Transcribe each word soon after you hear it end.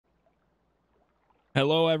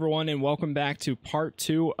Hello everyone and welcome back to part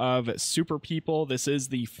 2 of Super People. This is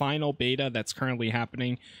the final beta that's currently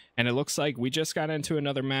happening and it looks like we just got into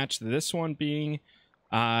another match. This one being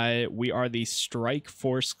we are the Strike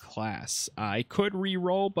Force class. I could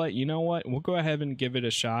re-roll, but you know what? We'll go ahead and give it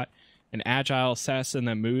a shot. An agile assassin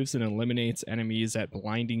that moves and eliminates enemies at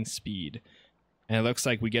blinding speed. And it looks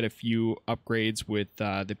like we get a few upgrades with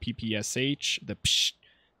the PPSH, the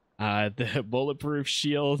bulletproof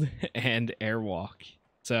shield, and airwalk.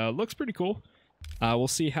 So it looks pretty cool. We'll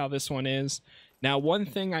see how this one is. Now, one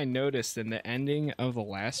thing I noticed in the ending of the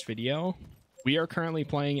last video, we are currently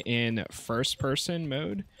playing in first person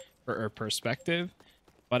mode or perspective,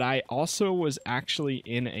 but I also was actually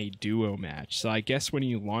in a duo match. So I guess when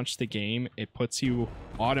you launch the game, it puts you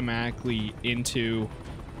automatically into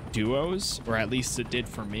duos, or at least it did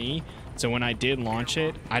for me. So when I did launch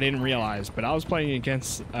it, I didn't realize, but I was playing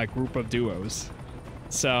against a group of duos.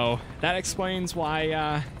 So that explains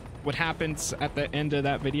why what happens at the end of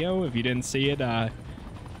that video. If you didn't see it,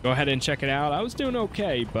 go ahead and check it out. I was doing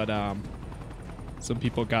okay, but some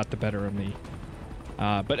people got the better of me.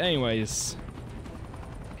 But anyways,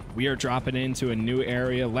 we are dropping into a new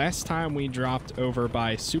area. Last time we dropped over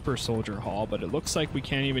by Super Soldier Hall, but it looks like we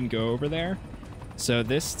can't even go over there. So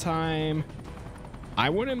this time, I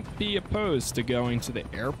wouldn't be opposed to going to the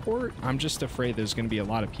airport. I'm just afraid there's going to be a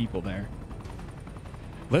lot of people there.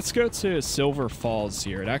 Let's go to Silver Falls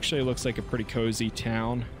here. It actually looks like a pretty cozy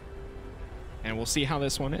town. And we'll see how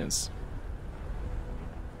this one is.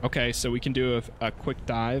 Okay, so we can do a quick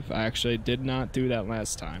dive. I actually did not do that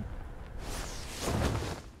last time.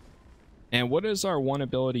 And what is our one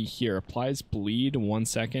ability here? Applies bleed 1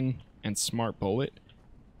 second and smart bullet.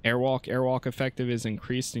 Airwalk effective is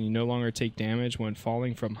increased and you no longer take damage when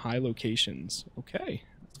falling from high locations. Okay,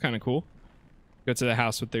 that's kind of cool. Go to the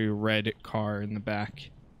house with the red car in the back.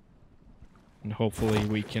 And hopefully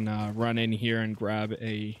we can run in here and grab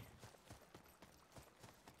a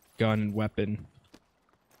gun and weapon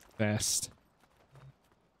fast.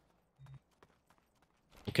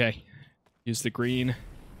 Okay, use the green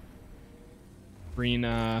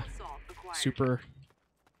super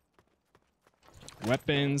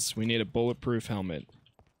weapons. We need a bulletproof helmet.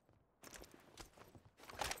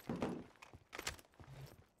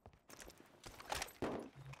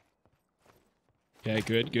 Okay,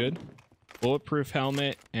 good. Bulletproof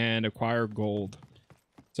helmet and acquire gold.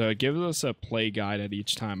 So it gives us a play guide at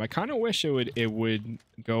each time. I kind of wish it would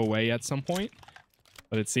go away at some point,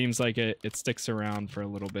 but it seems like it sticks around for a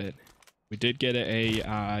little bit. We did get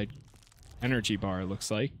a energy bar, it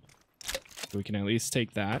looks like. So we can at least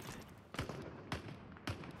take that.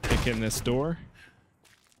 Pick in this door.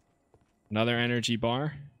 Another energy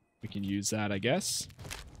bar. We can use that, I guess.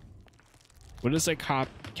 What does it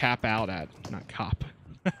cap out at? Not cop.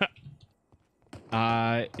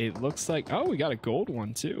 It looks like... Oh, we got a gold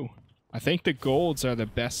one, too. I think the golds are the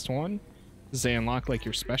best one. Does they unlock, like,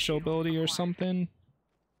 your special ability or something?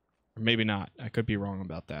 Or maybe not. I could be wrong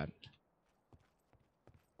about that.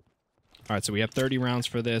 Alright, so we have 30 rounds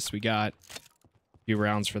for this. We got a few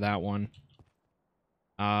rounds for that one.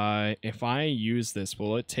 If I use this,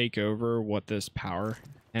 will it take over what this power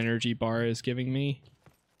energy bar is giving me?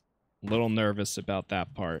 A little nervous about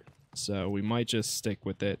that part. So we might just stick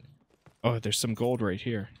with it. Oh, there's some gold right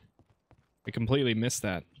here. I completely missed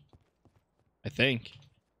that. I think.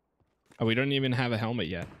 Oh, we don't even have a helmet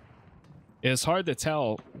yet. It's hard to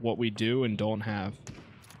tell what we do and don't have.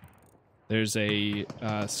 There's a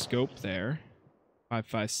scope there.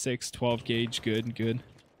 5.56, 12 gauge, good.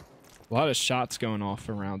 A lot of shots going off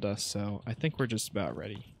around us, so I think we're just about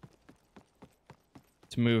ready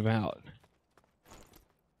to move out.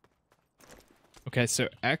 Okay, so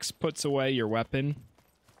X puts away your weapon.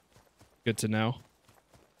 Good to know. I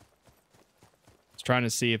was trying to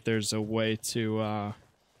see if there's a way to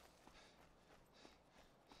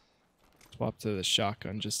swap to the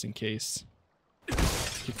shotgun just in case.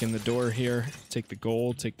 Kick in the door here. Take the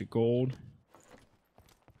gold.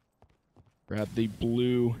 Grab the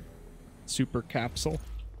blue super capsule.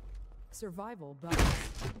 Survival bonus.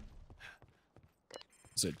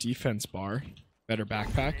 There's a defense bar. Better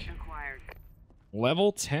backpack.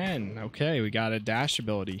 Level 10. Okay, we got a dash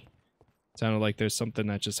ability. Sounded like there's something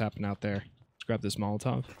that just happened out there. Let's grab this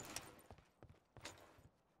Molotov.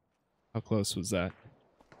 How close was that?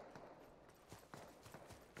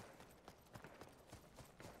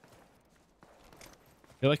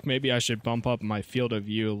 I feel like maybe I should bump up my field of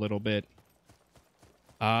view a little bit.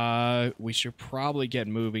 We should probably get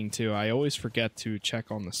moving too. I always forget to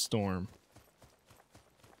check on the storm.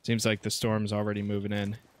 Seems like the storm's already moving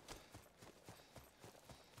in.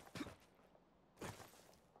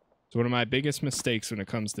 It's one of my biggest mistakes when it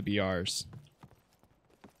comes to BRs.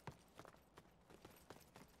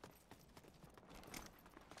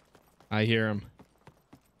 I hear him.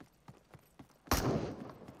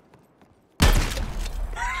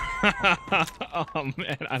 Oh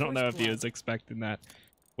man, I don't know if he was expecting that.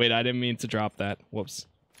 Wait, I didn't mean to drop that. Whoops.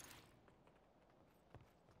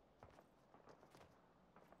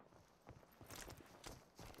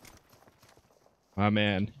 Oh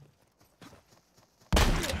man.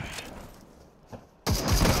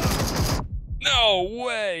 No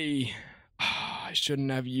way! I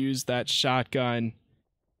shouldn't have used that shotgun.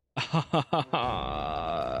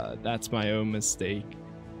 That's my own mistake.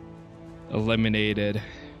 Eliminated.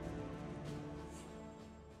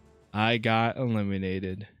 I got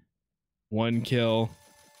eliminated. 1 kill.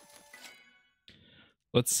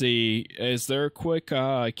 Let's see. Is there a quick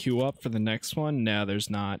queue up for the next one? No,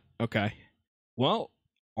 there's not. Okay. Well,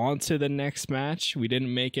 on to the next match. We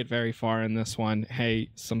didn't make it very far in this one. Hey,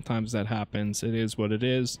 sometimes that happens. It is what it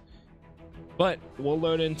is. But we'll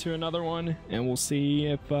load into another one and we'll see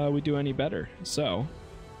if we do any better. So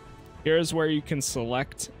here's where you can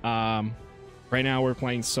select. Right now we're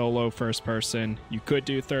playing solo first person. You could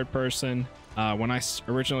do third person. When I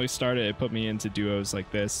originally started, it put me into duos like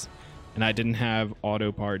this, and I didn't have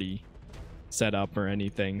auto party set up or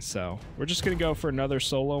anything. So we're just gonna go for another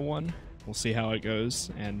solo one. We'll see how it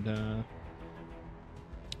goes and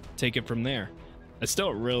take it from there. I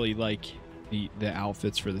still really like the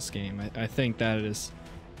outfits for this game. I think that is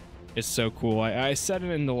so cool. I said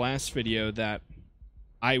it in the last video that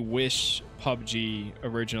I wish PUBG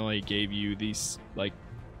originally gave you these like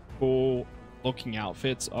cool looking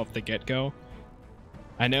outfits off the get-go.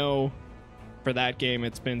 I know for that game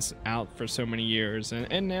it's been out for so many years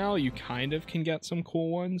and now you kind of can get some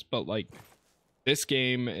cool ones, but like this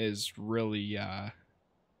game is really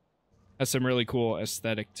has some really cool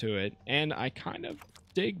aesthetic to it, and I kind of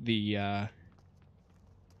dig the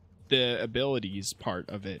abilities part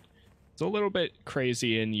of it. It's a little bit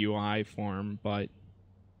crazy in UI form, but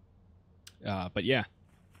yeah.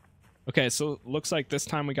 Okay, so looks like this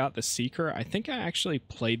time we got the Seeker. I think I actually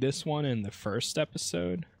played this one in the first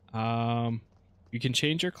episode. You can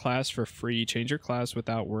change your class for free. Change your class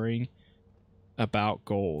without worrying about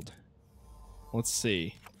gold. Let's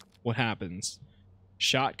see what happens.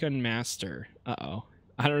 Shotgun Master. Uh-oh.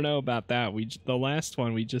 I don't know about that. The last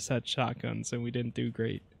one we just had shotguns and we didn't do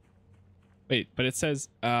great. Wait, but it says,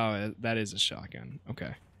 oh, that is a shotgun.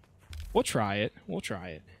 Okay. We'll try it. We'll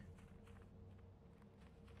try it.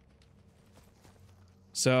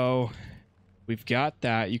 So we've got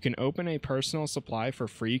that. You can open a personal supply for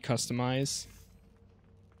free, customize.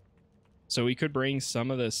 So we could bring some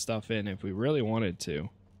of this stuff in if we really wanted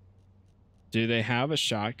to. Do they have a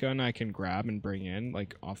shotgun I can grab and bring in,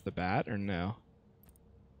 like off the bat, or no?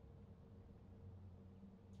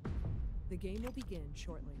 The game will begin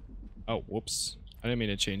shortly. Oh, whoops. I didn't mean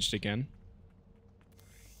to change it again.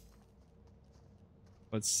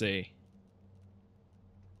 Let's see.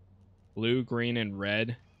 Blue, green, and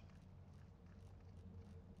red.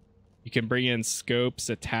 You can bring in scopes,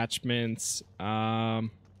 attachments.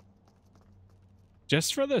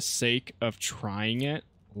 Just for the sake of trying it,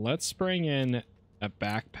 let's bring in a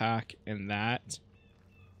backpack and that.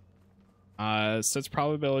 Sets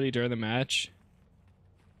probability during the match.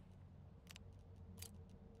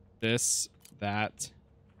 This, that.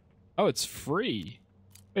 Oh, it's free.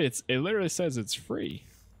 Wait, it literally says it's free.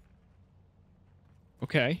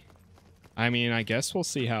 Okay. I mean, I guess we'll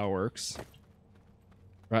see how it works.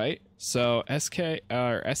 Right? So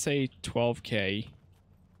SA12K,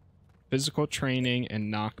 physical training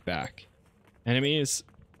and knockback. Enemies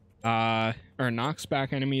or knocks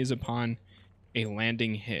back enemies upon a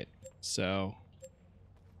landing hit. So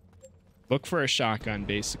look for a shotgun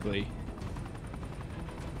basically.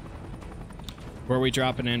 Where are we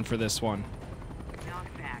dropping in for this one?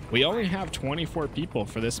 We only have 24 people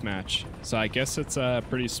for this match, so I guess it's a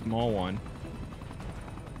pretty small one.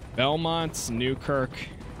 Belmont's, Newkirk,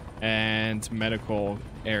 and medical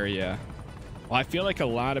area. Well, I feel like a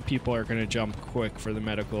lot of people are going to jump quick for the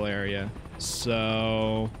medical area,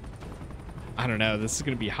 so I don't know. This is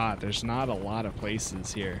going to be hot. There's not a lot of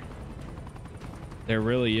places here. There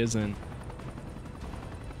really isn't.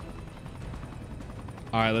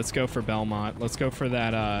 All right, let's go for Belmont. Let's go for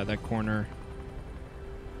that that corner.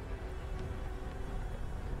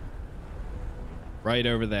 Right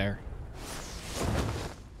over there.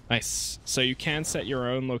 Nice. So you can set your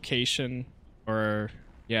own location, or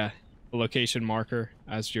yeah, a location marker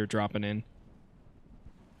as you're dropping in.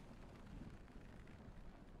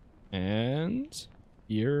 And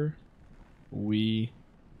here we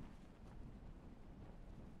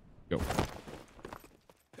Go.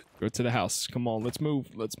 Go to the house. Come on, let's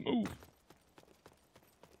move. Let's move.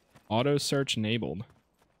 Auto search enabled.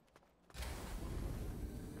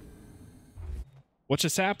 What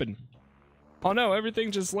just happened? Oh no,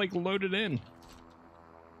 everything just like loaded in.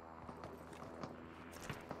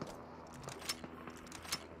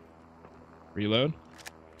 Reload.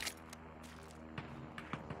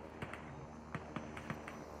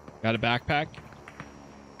 Got a backpack.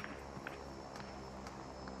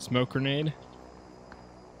 Smoke grenade.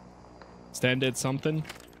 Stan did something.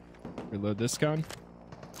 Reload this gun.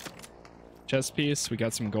 Chest piece. We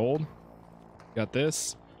got some gold. Got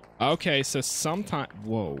this. Okay, so sometime.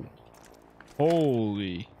 Whoa.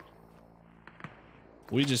 Holy.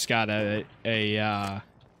 We just got a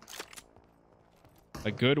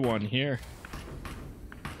good one here.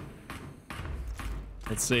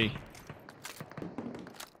 Let's see.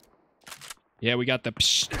 Yeah, we got the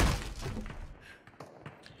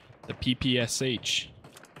PPSH.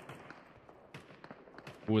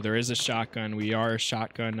 Oh, there is a shotgun. We are a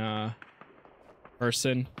shotgun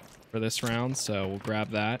person for this round, so we'll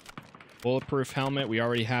grab that. Bulletproof helmet, we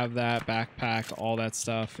already have that. Backpack, all that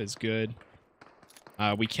stuff is good.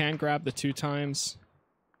 We can grab the 2 times.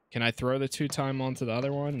 Can I throw the 2 time onto the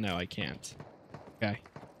other one? No, I can't. Okay.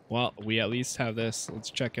 Well, we at least have this.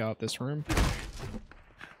 Let's check out this room.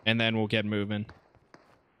 And then we'll get moving.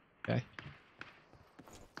 Okay.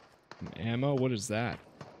 Some ammo, what is that?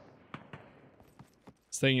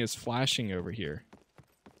 This thing is flashing over here.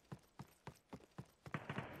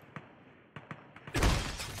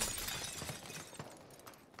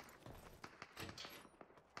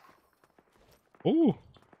 Ooh.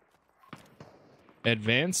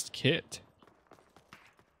 Advanced kit.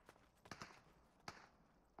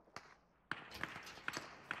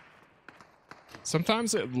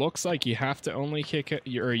 Sometimes it looks like you have to only kick it,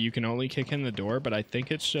 or you can only kick in the door, but I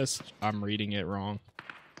think it's just I'm reading it wrong.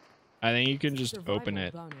 I think you can just open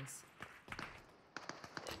it. Bonus.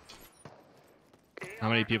 How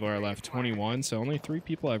many people are left? 21, so only 3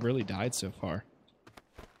 people have really died so far.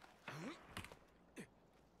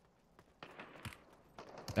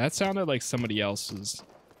 That sounded like somebody else was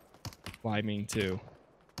climbing too.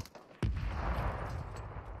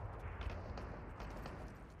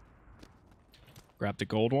 Grab the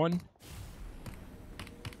gold one.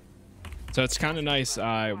 So it's kind of nice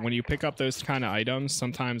when you pick up those kind of items.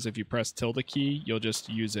 Sometimes if you press tilde key, you'll just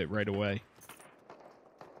use it right away.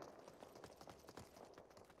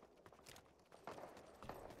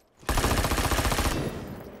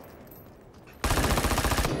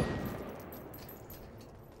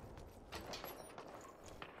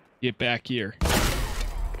 Get back here.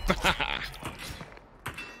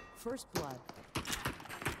 First blood.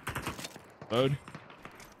 Load.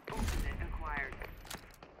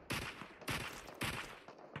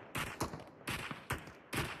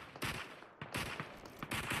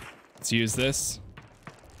 Let's use this.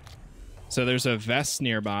 So there's a vest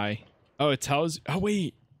nearby. Oh, it tells. Oh,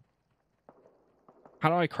 wait. How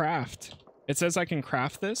do I craft? It says I can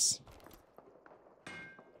craft this.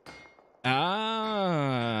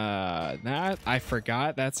 Ah, that I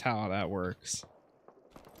forgot. That's how that works.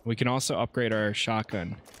 We can also upgrade our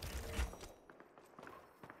shotgun.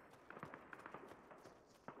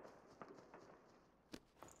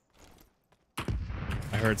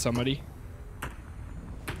 I heard somebody.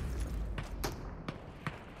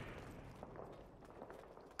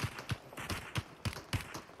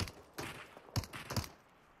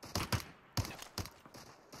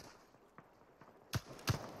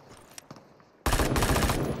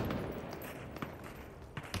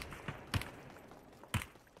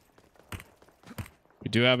 We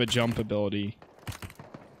do have a jump ability.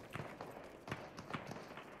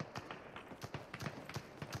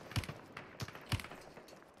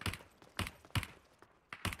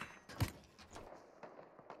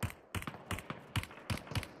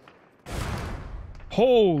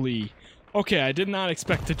 Holy. Okay, I did not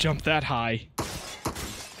expect to jump that high.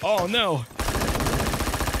 Oh no.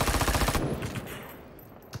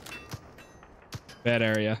 Bad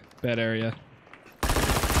area. Bad area.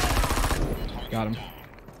 Got him.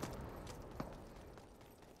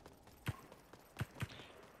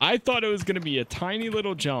 I thought it was going to be a tiny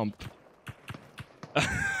little jump.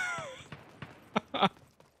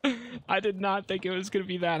 I did not think it was going to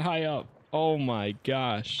be that high up. Oh my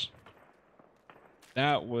gosh.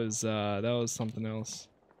 That was something else.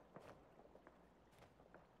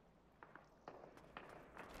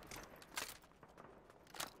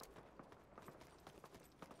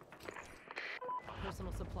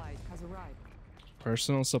 Personal supplies has arrived.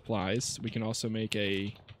 Personal supplies. We can also make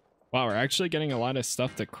a... Wow, we're actually getting a lot of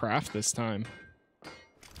stuff to craft this time.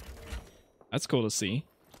 That's cool to see.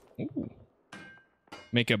 Ooh.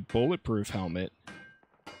 Make a bulletproof helmet.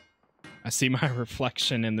 I see my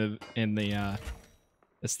reflection in the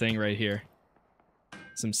this thing right here.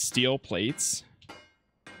 Some steel plates.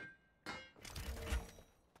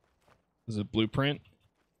 This is a blueprint.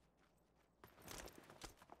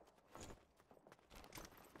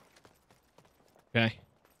 Okay.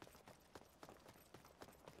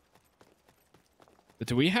 But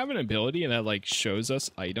do we have an ability that like shows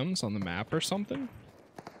us items on the map or something?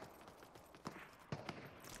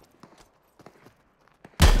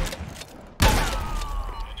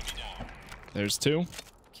 There's two.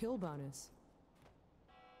 Kill bonus.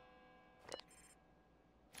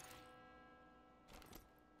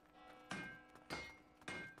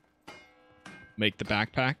 Make the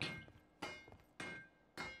backpack.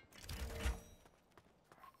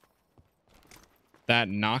 That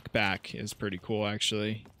knockback is pretty cool,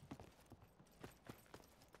 actually.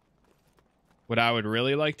 What I would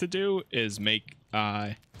really like to do is make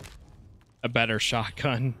a better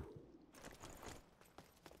shotgun.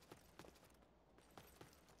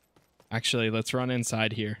 Actually, let's run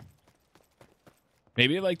inside here.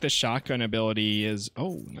 Maybe like the shotgun ability is...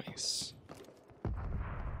 Oh, nice.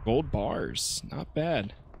 Gold bars. Not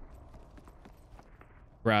bad.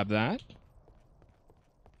 Grab that.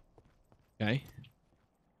 Okay.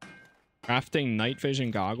 Crafting night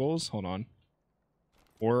vision goggles. Hold on.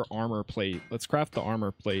 Or armor plate. Let's craft the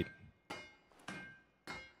armor plate.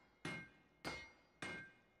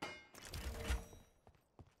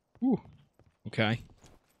 Ooh. Okay.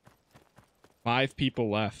 5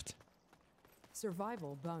 people left.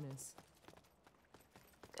 Survival bonus.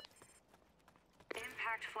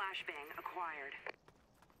 Impact flashbang acquired.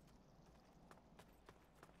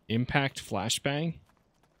 Impact flashbang?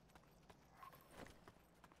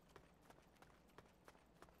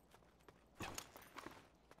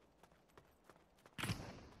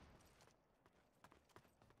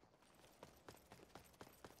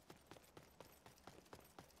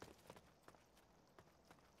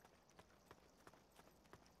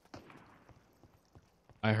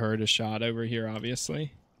 I heard a shot over here,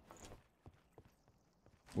 obviously.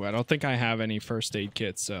 Well, I don't think I have any first aid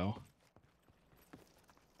kits, so...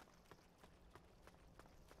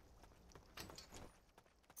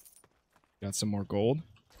 Got some more gold.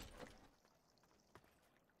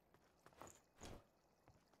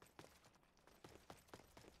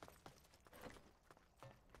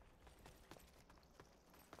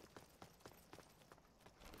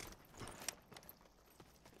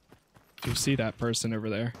 Do you see that person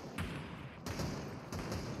over there?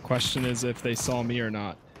 Question is if they saw me or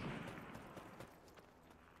not.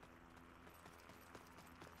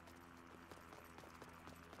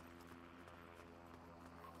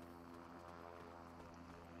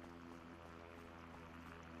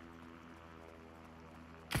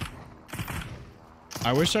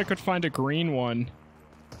 I wish I could find a green one,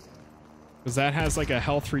 because that has like a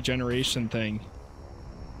health regeneration thing.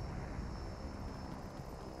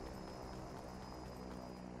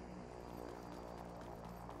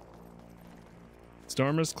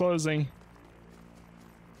 Storm is closing.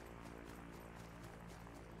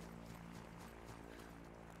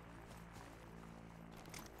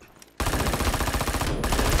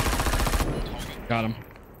 Got him.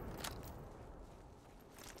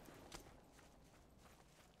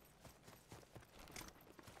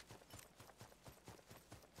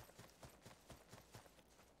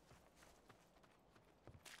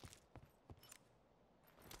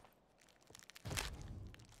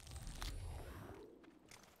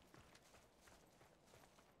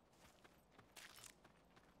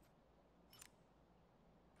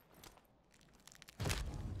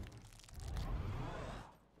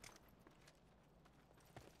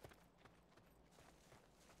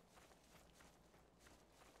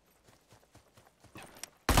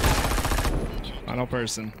 Final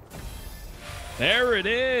person. There it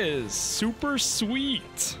is. Super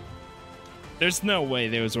sweet. There's no way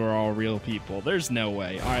those were all real people. There's no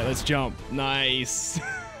way. All right, let's jump. Nice.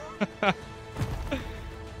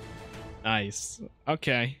 Nice.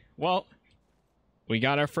 Okay. Well, we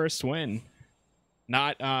got our first win.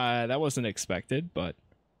 Not that wasn't expected, but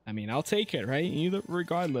I mean, I'll take it, right? Either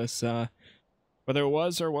regardless, whether it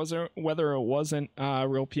was or whether it wasn't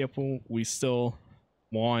real people, we still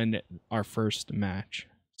won our first match.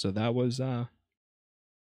 So that was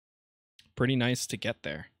pretty nice to get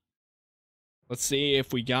there. Let's see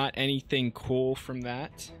if we got anything cool from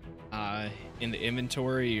that in the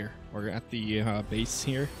inventory or at the base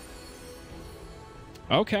here.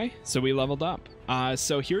 Okay, so we leveled up.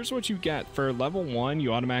 So here's what you get. For level 1,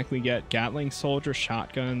 you automatically get Gatling Soldier,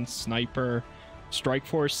 Shotgun, Sniper, Strike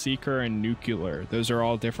Force, Seeker, and Nuclear. Those are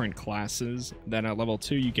all different classes. Then at level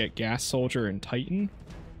 2, you get Gas Soldier and Titan.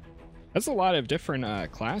 That's a lot of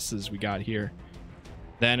different classes we got here.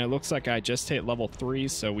 Then it looks like I just hit level 3,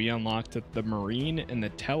 so we unlocked the Marine and the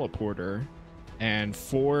Teleporter. And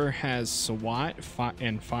 4 has SWAT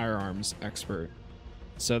and Firearms Expert.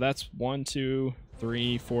 So that's 1, 2,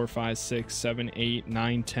 3, 4, 5, 6, 7, 8,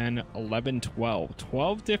 9, 10, 11, 12.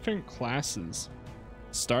 12 different classes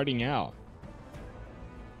starting out.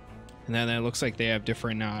 And then it looks like they have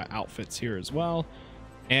different outfits here as well.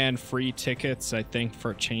 And free tickets, I think,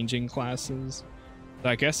 for changing classes. So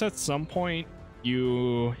I guess at some point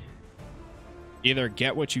you either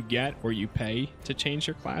get what you get or you pay to change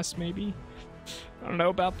your class, maybe. I don't know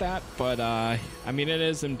about that, but I mean, it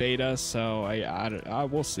is in beta, so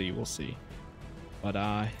we'll see. But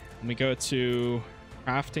let me go to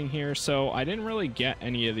crafting here. So I didn't really get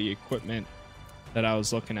any of the equipment that I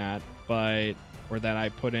was looking at, or that I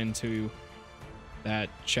put into that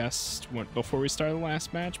chest before we started the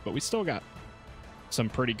last match, but we still got some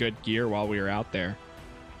pretty good gear while we were out there.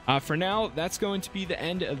 For now, that's going to be the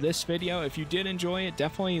end of this video. If you did enjoy it,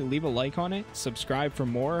 definitely leave a like on it. Subscribe for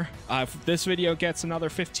more. If this video gets another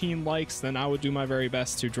 15 likes, then I would do my very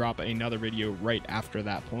best to drop another video right after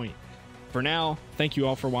that point. For now, thank you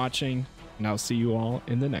all for watching, and I'll see you all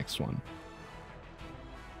in the next one.